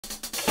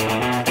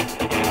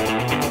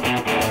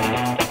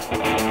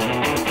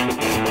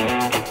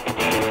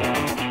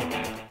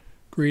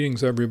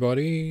Greetings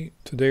everybody.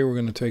 Today we're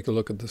going to take a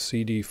look at the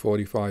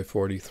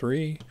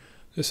CD4543.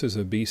 This is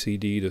a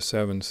BCD to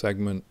 7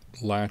 segment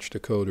latch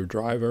decoder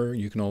driver.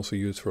 You can also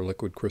use for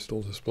liquid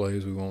crystal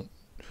displays. We won't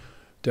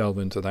delve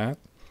into that.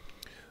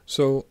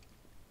 So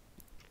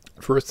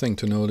first thing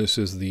to notice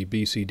is the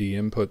BCD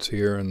inputs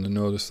here, and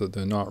notice that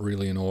they're not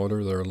really in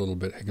order. They're a little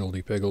bit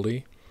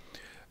higgledy-piggledy.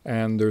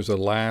 And there's a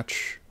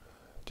latch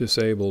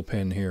disable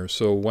pin here.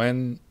 So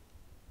when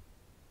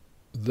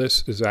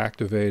this is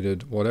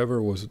activated,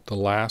 whatever was the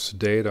last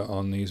data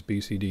on these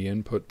BCD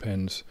input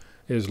pins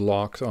is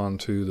locked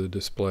onto the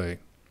display.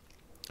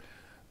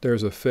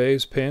 There's a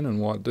phase pin,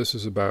 and what this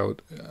is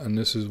about, and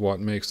this is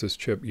what makes this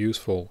chip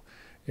useful,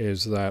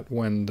 is that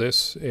when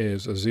this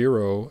is a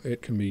 0,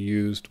 it can be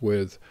used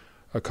with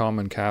a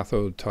common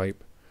cathode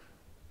type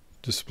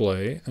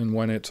display, and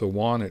when it's a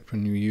 1, it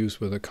can be used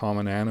with a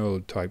common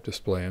anode type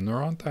display. And there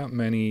aren't that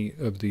many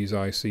of these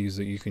ICs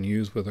that you can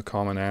use with a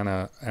common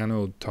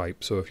anode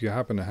type, so if you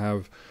happen to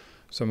have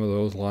some of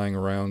those lying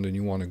around and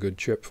you want a good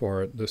chip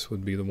for it, this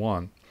would be the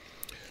one.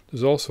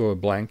 There's also a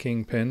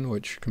blanking pin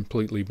which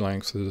completely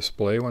blanks the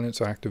display when it's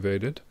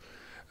activated.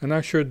 And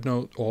I should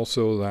note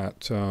also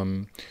that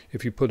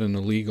if you put an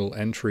illegal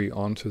entry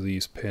onto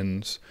these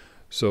pins,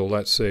 so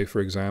let's say for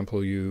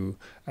example you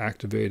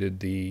activated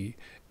the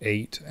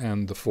 8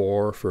 and the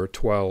 4 for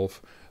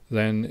 12,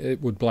 then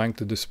it would blank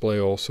the display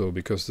also,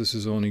 because this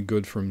is only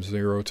good from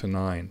 0 to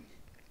 9.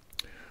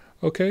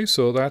 Okay,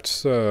 so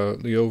that's the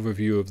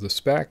overview of the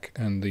spec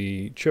and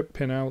the chip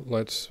pinout.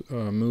 Let's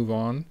move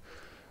on.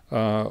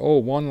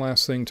 One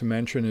last thing to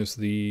mention is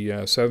the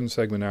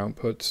 7-segment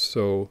outputs.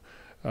 So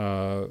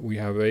we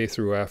have A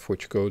through F,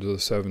 which go to the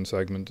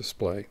 7-segment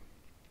display.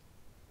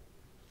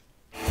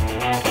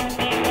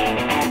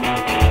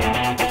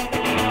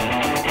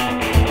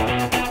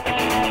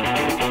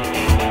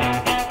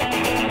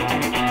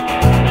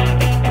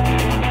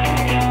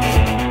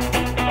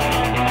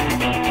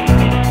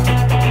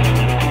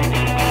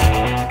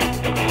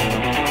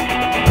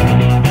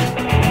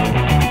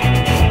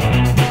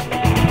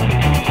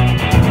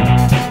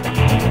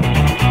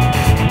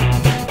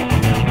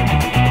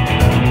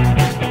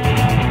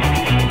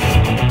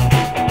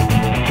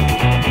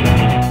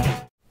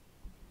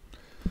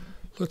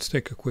 Let's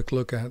take a quick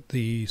look at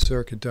the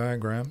circuit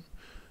diagram.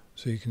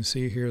 So you can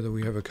see here that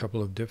we have a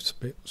couple of diff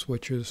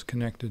switches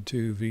connected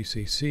to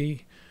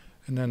VCC,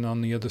 and then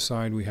on the other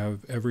side we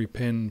have every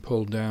pin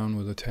pulled down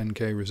with a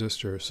 10K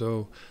resistor.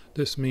 So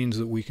this means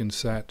that we can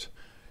set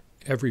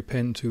every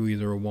pin to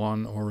either a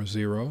 1 or a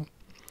 0.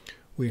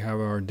 We have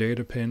our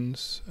data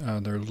pins.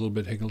 They're a little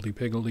bit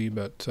higgledy-piggledy,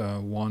 but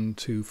 1,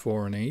 2,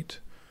 4, and 8.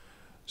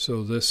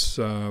 So this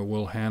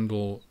will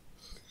handle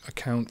a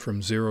count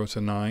from 0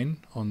 to 9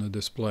 on the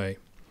display.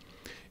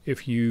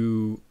 If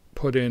you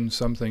put in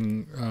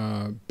something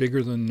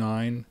bigger than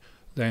 9,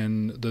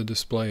 then the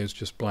display is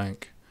just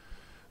blank.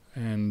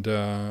 And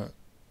the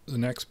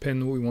next pin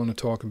that we want to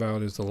talk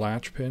about is the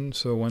latch pin.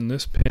 So when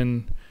this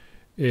pin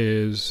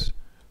is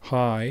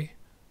high,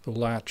 the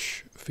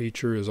latch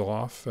feature is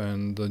off,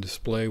 and the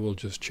display will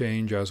just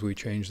change as we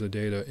change the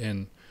data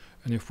in.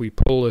 And if we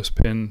pull this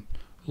pin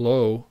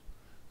low,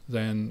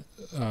 then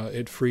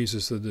it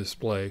freezes the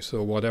display.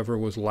 So whatever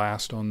was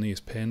last on these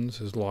pins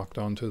is locked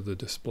onto the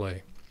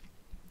display.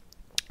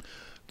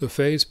 The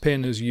phase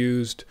pin is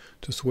used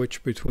to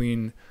switch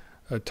between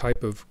a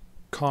type of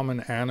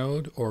common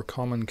anode or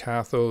common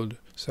cathode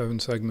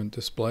 7-segment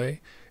display.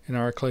 In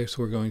our case,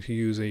 we're going to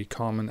use a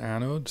common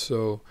anode,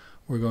 so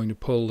we're going to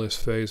pull this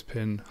phase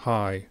pin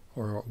high,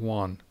 or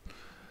 1.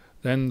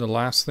 Then the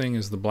last thing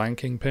is the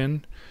blanking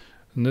pin.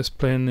 And this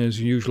pin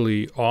is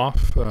usually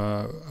off,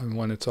 and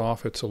when it's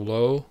off it's a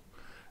low,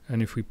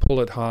 and if we pull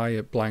it high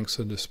it blanks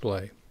the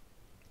display.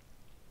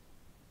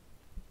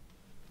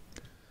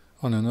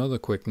 On another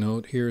quick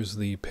note, here's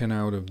the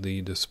pinout of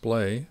the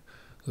display,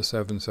 the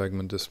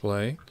 7-segment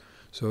display.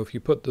 So if you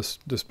put this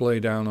display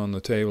down on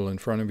the table in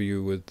front of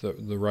you with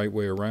the right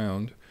way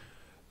around,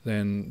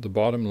 then the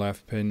bottom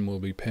left pin will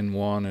be pin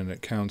 1, and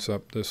it counts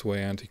up this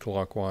way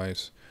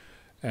anti-clockwise.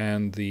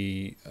 And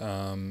the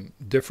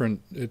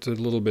it's a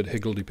little bit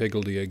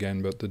higgledy-piggledy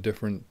again, but the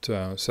different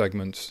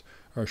segments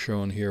are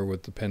shown here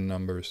with the pin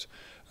numbers.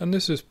 And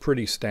this is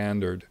pretty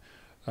standard.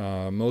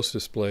 Most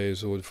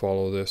displays would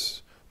follow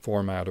this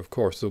format. Of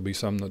course, there'll be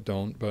some that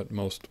don't, but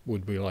most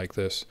would be like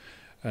this.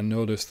 And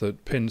notice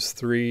that pins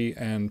 3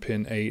 and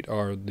pin 8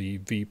 are the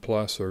V+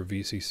 or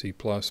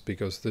VCC+,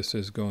 because this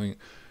is going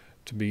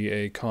to be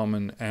a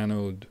common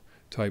anode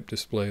type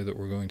display that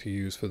we're going to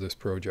use for this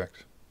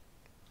project.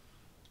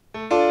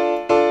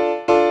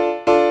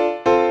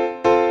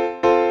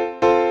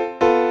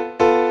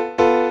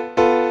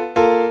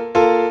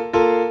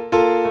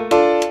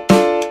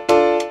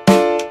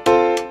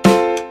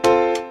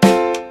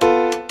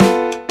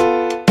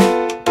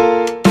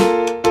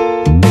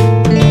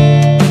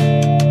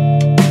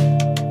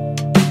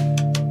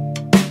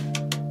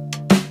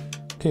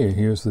 Okay,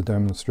 here's the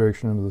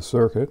demonstration of the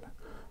circuit.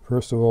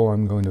 First of all,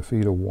 I'm going to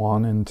feed a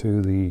 1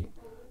 into the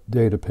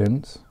data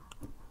pins.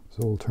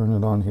 So we'll turn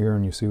it on here,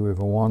 and you see we have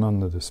a 1 on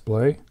the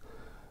display.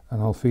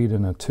 And I'll feed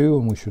in a 2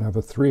 and we should have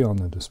a 3 on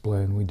the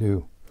display, and we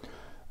do.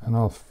 And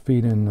I'll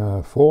feed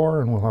in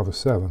 4 and we'll have a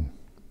 7.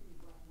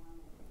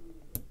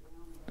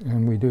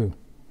 And we do.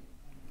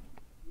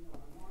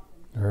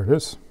 There it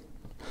is.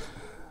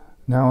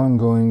 Now I'm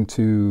going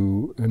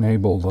to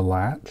enable the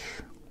latch.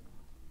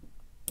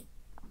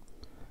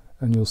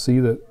 And you'll see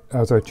that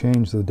as I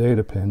change the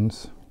data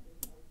pins,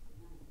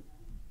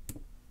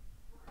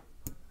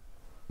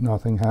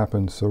 nothing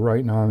happens. So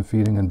right now I'm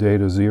feeding a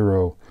data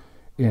 0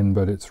 in,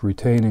 but it's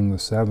retaining the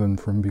 7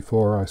 from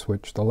before I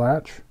switched the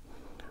latch.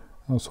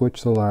 I'll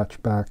switch the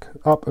latch back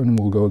up and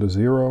we'll go to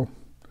 0.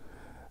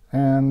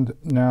 And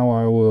now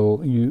I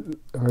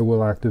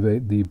will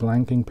activate the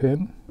blanking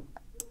pin.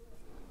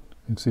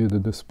 You can see the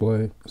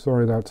display.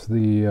 Sorry, that's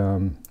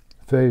the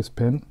phase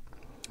pin.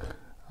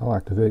 I'll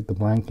activate the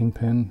blanking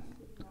pin,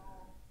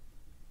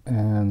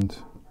 and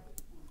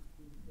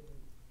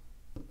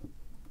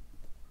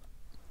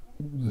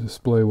the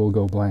display will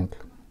go blank.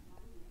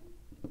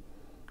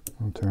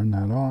 I'll turn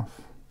that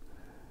off,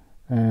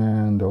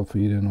 and I'll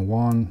feed in a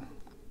 1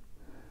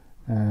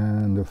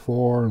 and a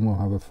 4, and we'll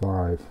have a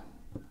 5.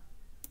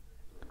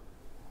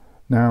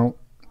 Now,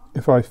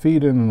 if I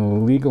feed in an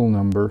illegal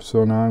number,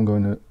 so now I'm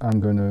going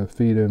to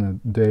feed in a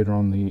data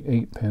on the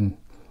 8 pin.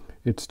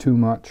 It's too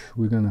much.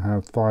 We're going to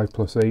have 5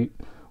 plus 8,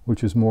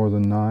 which is more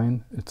than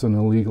 9. It's an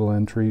illegal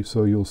entry,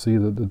 so you'll see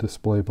that the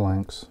display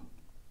blanks.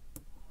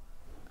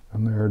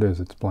 And there it is,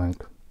 it's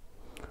blank.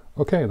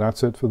 Okay,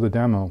 that's it for the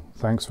demo.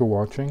 Thanks for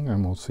watching,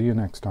 and we'll see you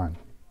next time.